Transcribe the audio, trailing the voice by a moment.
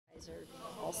guys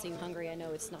all seem hungry. I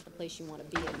know it's not the place you want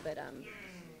to be in, but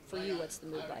for you, what's the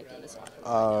mood like in this locker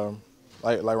room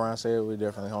right now? Like Ryan said, we're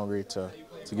definitely hungry to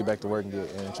get back to work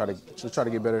and try to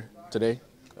get better today.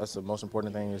 That's the most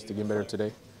important thing, is to get better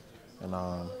today. And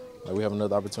like, we have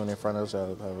another opportunity in front of us.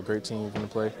 Have a great team going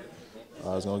to play.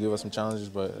 It's going to give us some challenges,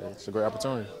 but it's a great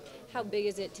opportunity. How big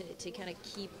is it to kind of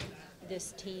keep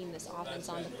this team, this offense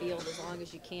on the field as long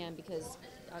as you can? Because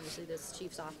obviously this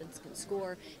Chiefs offense can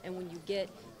score, and when you get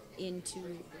into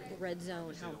the red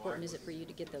zone, how important is it for you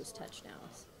to get those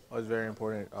touchdowns? Oh, it's very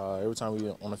important. Every time we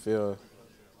on the field,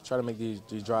 try to make these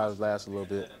drives last a little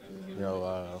bit. Mm-hmm. You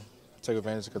know, take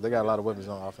advantage, because they got a lot of weapons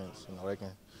on offense. You know, they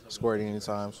can score at any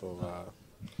time. So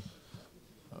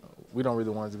we don't really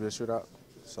want it to be a shootout.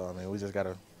 So I mean, we just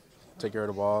gotta take care of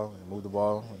the ball and move the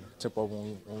ball and tempo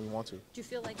when we want to. Do you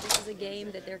feel like this is a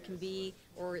game that there can be,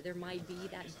 or there might be,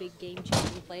 that big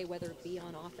game-changing play, whether it be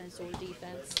on offense or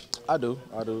defense? I do.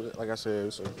 Like I said,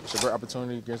 it's a great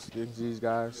opportunity against these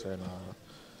guys, and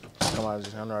just come out and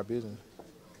just handle our business.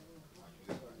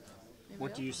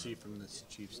 What do you see from this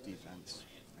Chiefs defense,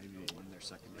 maybe in their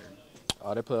secondary?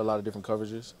 They play a lot of different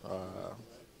coverages.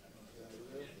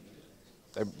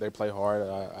 They play hard.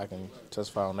 I can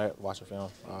testify on that watching film.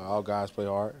 All guys play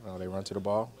hard. They run to the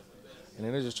ball. And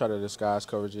then they just try to disguise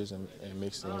coverages and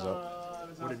mix things up.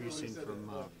 What have you seen from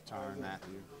Tyrann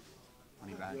Mathieu,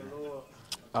 Honey Badger?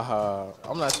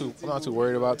 I'm not too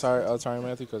worried about Tyrann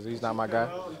Mathieu, because he's not my guy.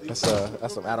 That's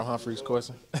some Adam Humphries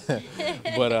question.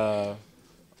 But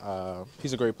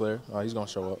he's a great player. He's gonna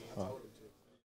show up.